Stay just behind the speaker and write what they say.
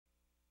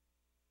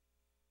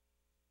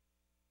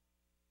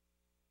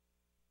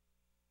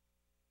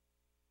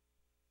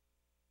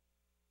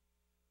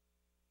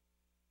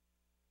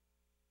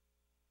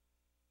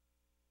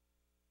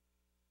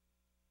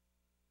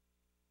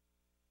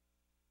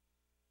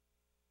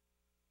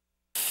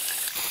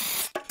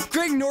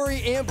Greg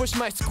Norrie ambushed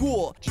my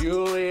school.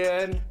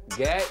 Julian,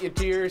 get you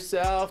to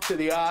yourself to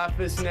the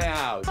office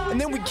now. And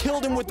then we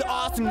killed him with the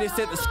awesomeness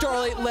at the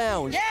Starlight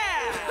Lounge. Yeah!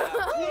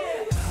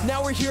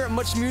 Now we're here at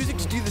Much Music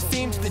to do the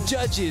same to the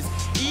judges.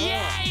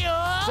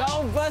 Yeah!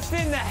 Don't bust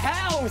in the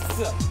house!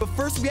 But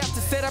first we have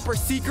to set up our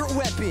secret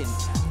weapon,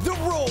 the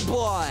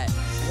robot.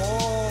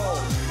 Whoa!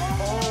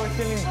 Oh, it's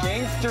getting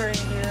gangster in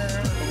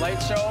here. The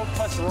light show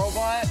plus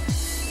robot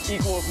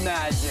equals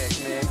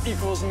magic, man.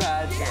 Equals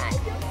magic.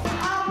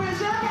 I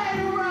wish I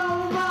had a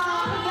robot.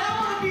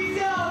 That would be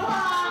so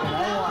hot. When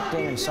I walked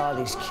in and saw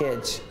these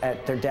kids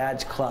at their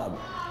dad's club,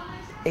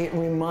 it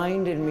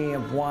reminded me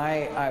of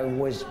why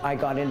I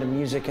got into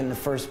music in the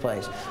first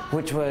place,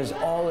 which was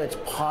all its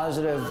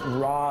positive,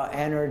 raw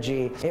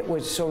energy. It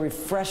was so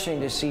refreshing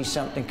to see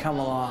something come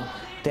along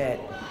that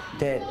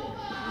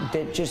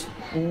just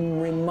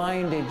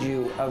reminded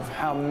you of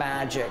how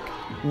magic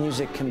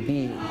music can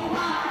be. If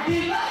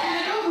I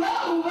had a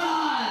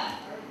robot!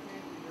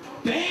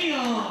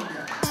 Bam!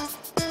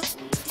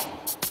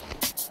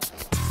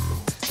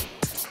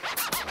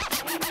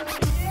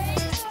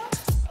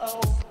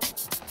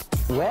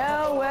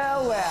 Well,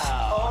 well,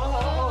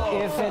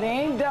 well. If it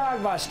ain't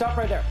Dog Boss, stop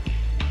right there.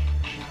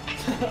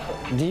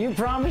 Do you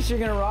promise you're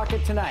gonna rock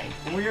it tonight?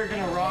 We are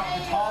gonna rock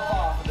the top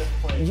off of this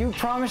place. You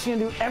promise you're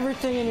gonna do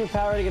everything in your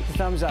power to get the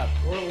thumbs up?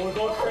 We'll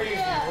go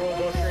crazy. We'll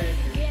go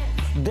crazy.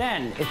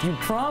 Then, if you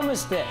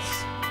promise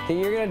this, that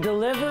you're gonna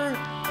deliver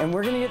and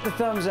we're gonna get the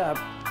thumbs up,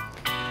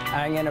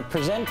 I'm gonna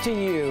present to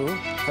you,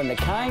 from the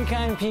kind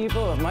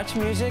people of Much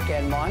Music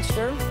and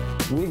Monster,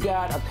 we've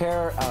got a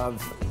pair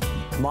of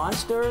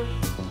Monster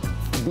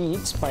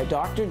Beats by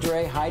Dr.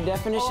 Dre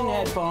high-definition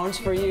headphones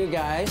for you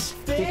guys,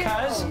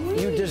 because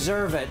you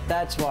deserve it,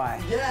 that's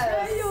why.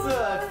 Yes!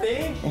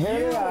 Thank you!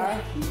 Here we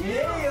are.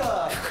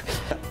 Yeah!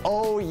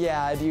 Oh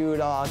yeah,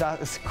 dude,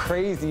 that was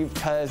crazy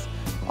because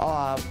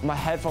my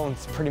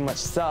headphones pretty much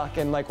suck,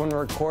 and like when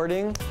we're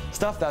recording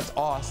stuff, that's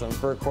awesome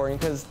for recording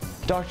because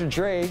Dr.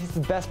 Dre, he's the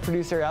best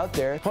producer out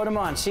there. Put them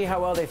on, see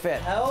how well they fit.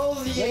 Hell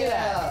yeah! Look at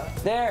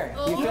that. There,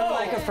 you feel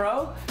like a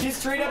pro? He's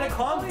straight out of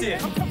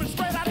Compton. I'm coming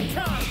straight out of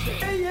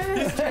Compton.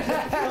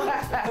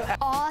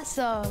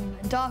 Awesome.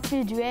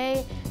 Dr.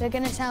 Dre, they're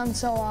gonna sound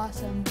so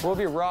awesome. We'll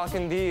be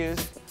rocking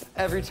these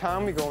every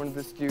time we go into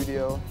the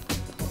studio.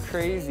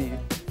 Crazy.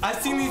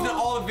 I've seen these in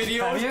all the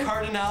videos,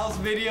 Cardinals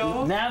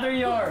video. Now they're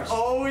yours.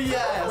 Oh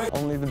yes!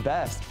 Only the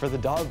best for the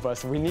dog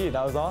bus we need.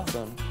 That was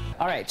awesome.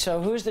 All right,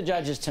 so who's the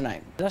judges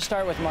tonight? Let's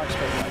start with Mark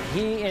Spitfire.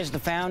 He is the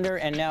founder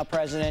and now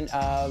president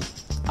of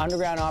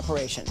Underground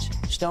Operations.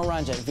 Stone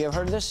runs it. Have you ever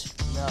heard of this?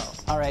 No.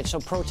 All right, so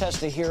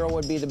Protest the Hero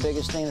would be the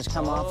biggest thing that's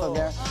come off of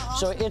there.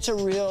 So it's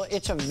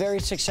a very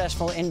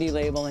successful indie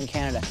label in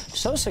Canada.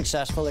 So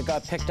successful it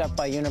got picked up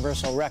by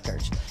Universal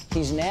Records.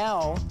 He's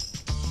now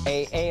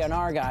a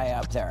A&R guy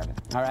up there,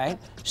 all right?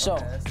 So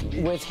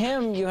with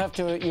him, you have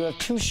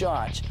two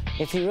shots.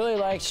 If he really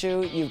likes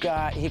you, he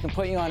can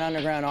put you on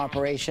Underground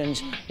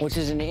Operations, which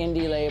is an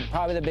indie label,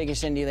 probably the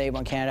biggest indie label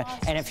in Canada.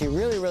 And if he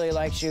really, really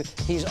likes you,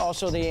 he's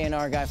also the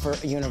A&R guy for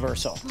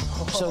Universal.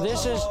 So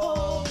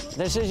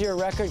this is your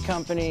record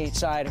company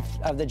side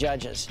of the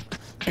judges.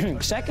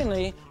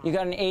 Secondly, you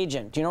got an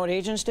agent. Do you know what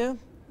agents do?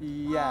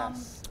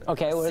 Yes.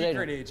 Okay, what do they do?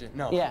 Secret agent.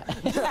 No. Yeah.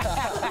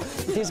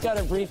 He's got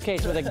a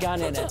briefcase with a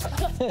gun in it.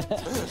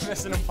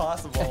 Mission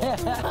Impossible.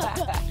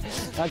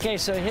 Okay,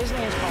 so his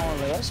name's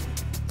Colin Lewis,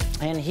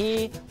 and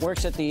he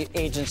works at the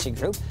agency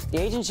group.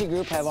 The agency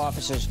group have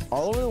offices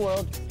all over the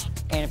world,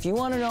 and if you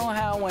want to know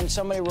how when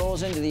somebody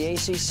rolls into the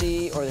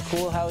ACC or the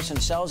Cool House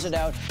and sells it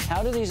out,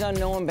 how do these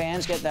unknown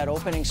bands get that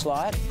opening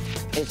slot?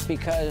 It's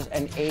because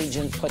an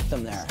agent put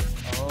them there.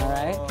 All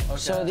right? Okay.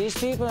 So these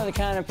people are the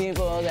kind of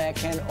people that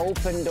can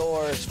open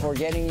doors for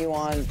getting you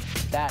on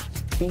that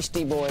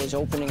Beastie Boys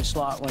opening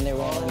slot when they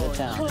roll into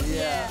town.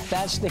 Yeah.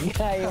 That's the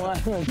guy you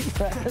want to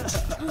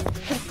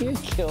impress. You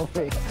kill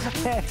me.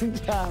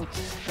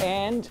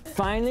 And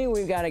finally,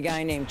 we've got a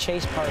guy named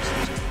Chase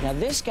Parsons. Now,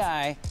 this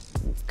guy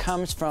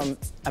comes from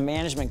a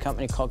management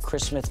company called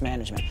Chris Smith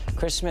Management.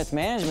 Chris Smith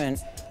Management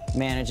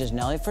manages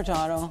Nelly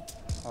Furtado,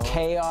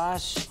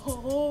 Chaos,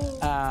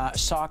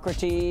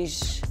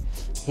 Socrates.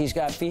 He's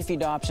got Fifi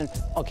Dobson.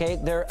 Okay,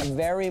 they're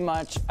very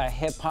much a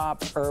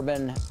hip-hop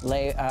urban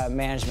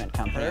management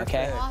company,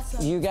 okay?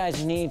 Awesome. You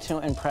guys need to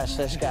impress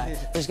this guy.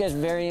 This guy's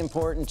very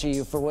important to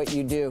you for what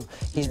you do.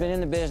 He's been in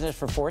the business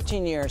for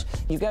 14 years.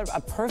 You've got a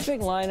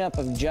perfect lineup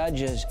of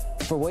judges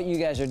for what you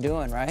guys are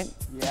doing, right?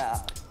 Yeah.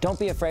 Don't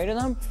be afraid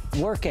of them.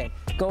 Work it.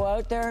 Go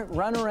out there,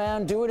 run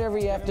around, do whatever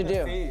you have to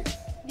do.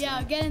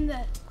 Yeah, get in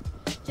the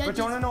But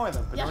don't annoy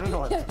them. Don't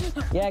annoy them.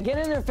 Yeah, get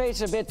in their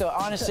face a bit, though.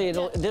 Honestly,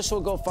 this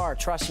will go far.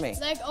 Trust me.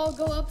 Like, I'll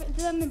go up to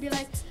them and be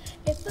like,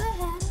 if I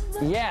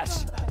had a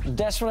Yes.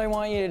 That's what I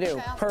want you to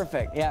do.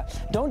 Perfect, yeah.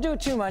 Don't do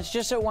it too much,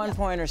 just at one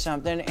point or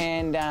something,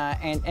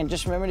 and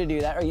just remember to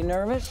do that. Are you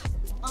nervous?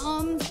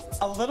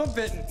 A little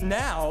bit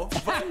now,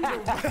 but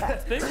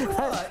thanks a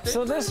lot.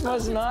 So this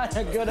was not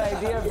a good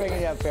idea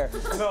bringing you up here.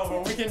 No,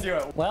 but we can do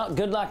it. Well,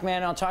 good luck,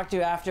 man. I'll talk to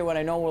you after when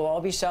I know we'll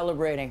all be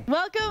celebrating.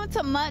 Welcome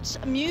to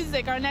Much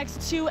Music. Our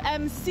next two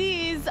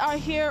MCs are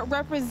here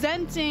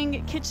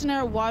representing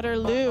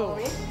Kitchener-Waterloo.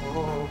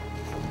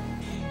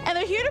 And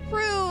they're here to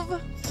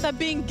prove that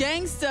being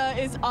gangsta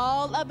is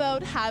all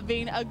about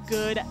having a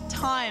good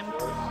time.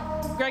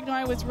 Greg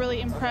Norrie was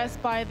really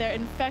impressed by their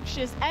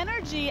infectious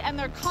energy and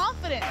their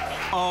confidence.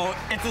 Oh,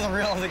 it's as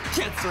real as it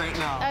gets right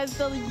now. As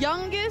the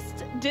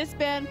youngest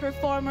disband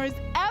performers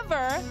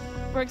ever,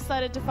 we're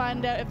excited to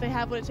find out if they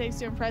have what it takes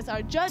to impress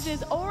our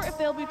judges or if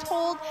they'll be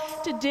told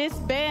to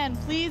disband.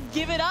 Please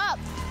give it up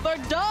for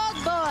Dog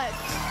Bus.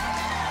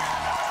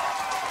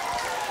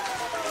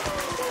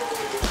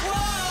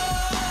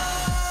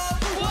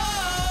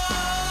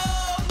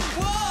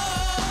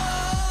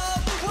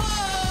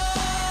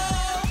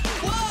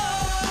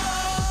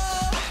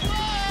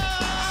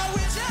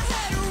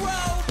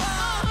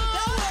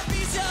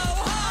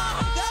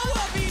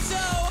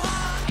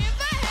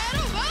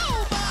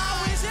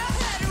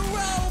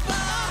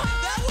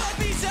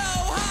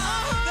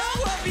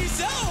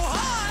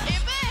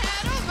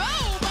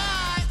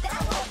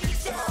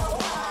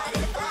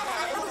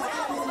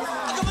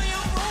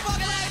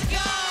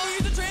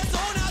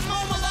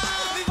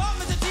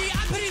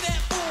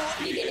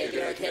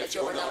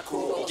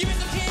 Give me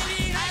some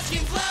candy and ice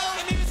cream flow,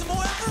 and maybe some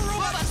more for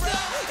robot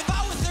stuff. If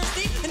I was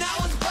thirsty and I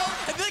was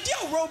broke, I'd be like, yo,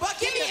 robot,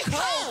 give me a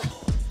coke.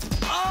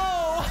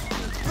 Oh,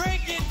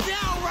 break it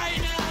down right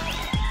now.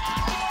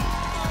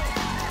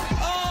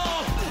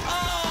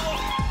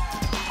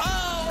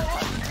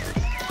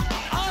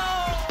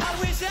 I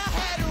wish I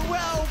had a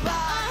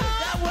robot.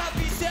 That would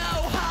be so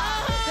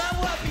hot. That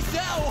would be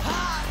so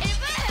hot.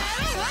 If I had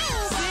a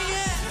robot. Sing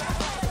it.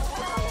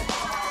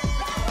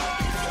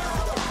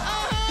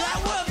 That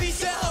would be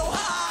so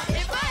hot.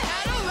 If I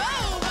had a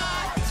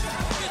robot.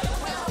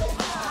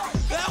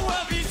 That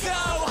would be so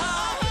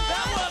hot.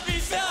 That would be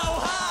so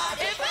hot.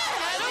 If I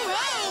had a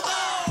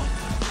robot.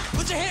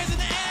 Put your hands in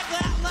the air,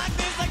 clap like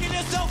this, like you're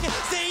just soaking.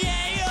 Say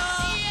yeah, yeah.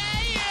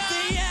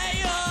 Say yeah,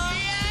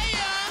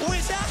 yeah.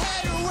 Wish I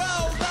had a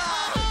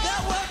robot.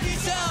 That would be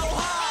so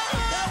hot.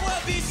 That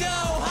would be so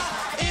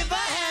hot. If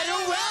I had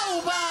a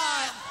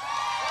robot.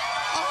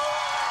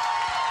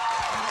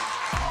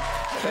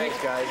 Thanks,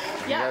 guys.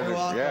 Yeah.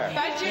 Yeah.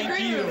 Thank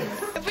you.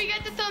 If we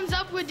get the thumbs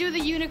up, we'll do the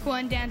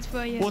unicorn dance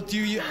for you. We'll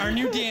do our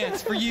new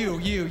dance for you,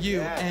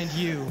 and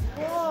you.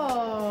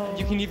 Whoa.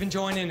 You can even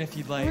join in if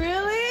you'd like.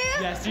 Really?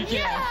 Yes, you can.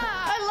 Yeah,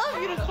 I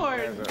love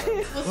unicorns.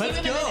 We'll see you in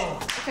a go.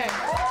 minute. Okay.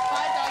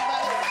 Bye, Dog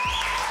Bus.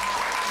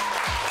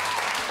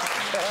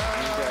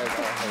 You guys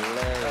are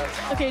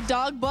hilarious. Okay,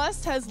 Dog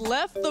Bust has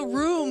left the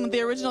room,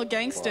 the original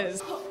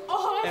gangsters.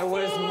 It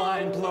was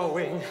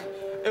mind-blowing.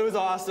 It was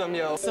awesome,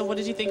 yo. So what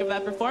did you think of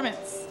that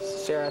performance?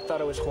 Sarah, I thought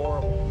it was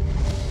horrible.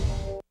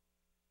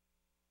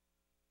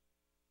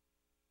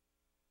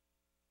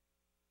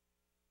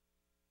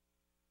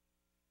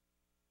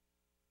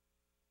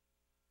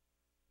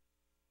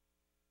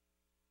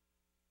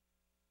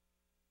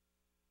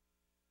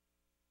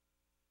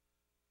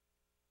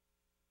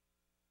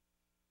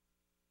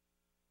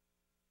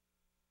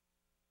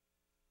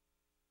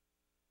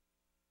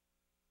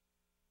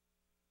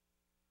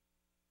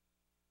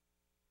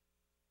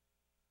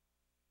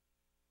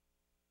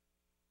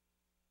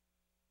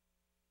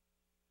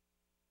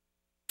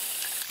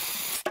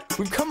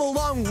 We've come a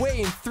long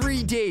way in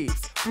 3 days.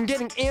 From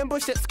getting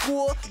ambushed at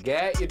school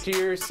Get you to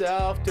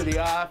yourself to the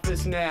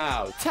office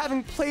now. to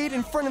having played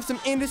in front of some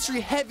industry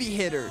heavy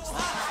hitters.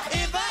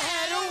 If I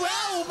had a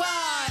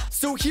robot.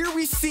 So here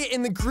we sit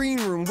in the green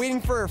room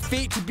waiting for our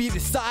fate to be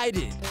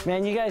decided.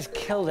 Man, you guys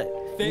killed it.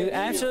 You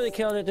absolutely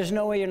killed it. There's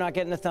no way you're not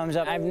getting the thumbs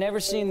up. I've never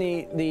seen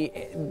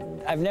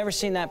I've never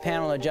seen that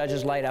panel of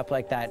judges light up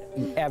like that,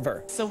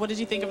 ever. So what did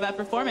you think of that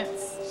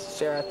performance?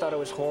 Sarah, I thought it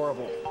was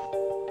horrible.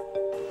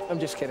 I'm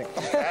just kidding.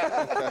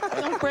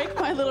 Don't break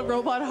my little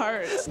robot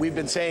heart. We've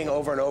been saying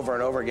over and over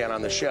and over again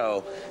on the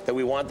show that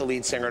we want the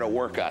lead singer to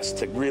work us,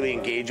 to really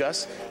engage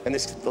us, and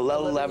this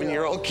little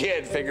 11-year-old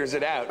kid figures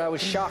it out. I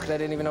was shocked. I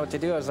didn't even know what to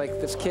do. I was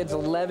like, this kid's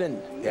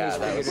 11. Yeah,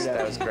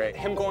 that was great.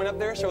 Him going up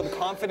there showed the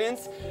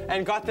confidence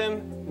and got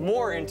them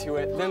more into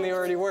it than they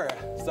already were.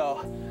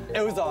 So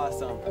it was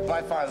awesome.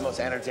 By far the most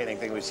entertaining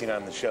thing we've seen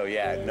on the show,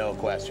 yeah, no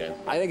question.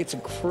 I think it's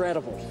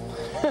incredible.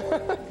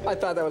 I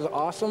thought that was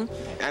awesome.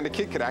 And the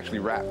kid could actually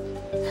rap.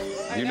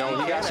 You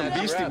know, he got some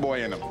Beastie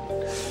Boy in him.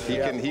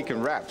 He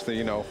can rap, so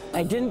you know.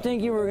 I didn't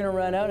think you were gonna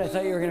run out. I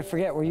thought you were gonna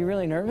forget. Were you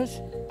really nervous?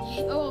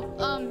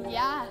 Oh,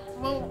 yeah.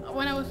 Well,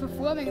 when I was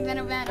performing, then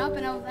I ran up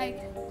and I was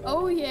like,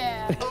 oh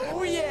yeah.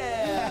 Oh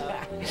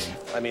yeah.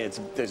 I mean,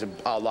 there's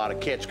a lot of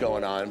kitsch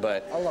going on,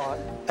 but A lot.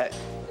 at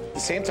the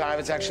same time,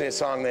 it's actually a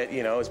song that,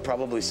 you know, is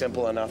probably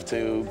simple enough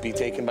to be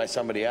taken by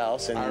somebody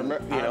else and,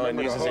 and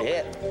used as a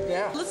hit.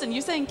 Yeah. Listen,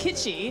 you're saying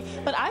kitschy,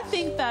 but I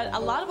think that a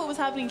lot of what was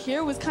happening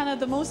here was kind of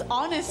the most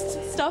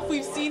honest stuff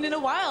we've seen in a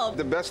while.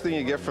 The best thing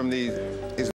you get from these is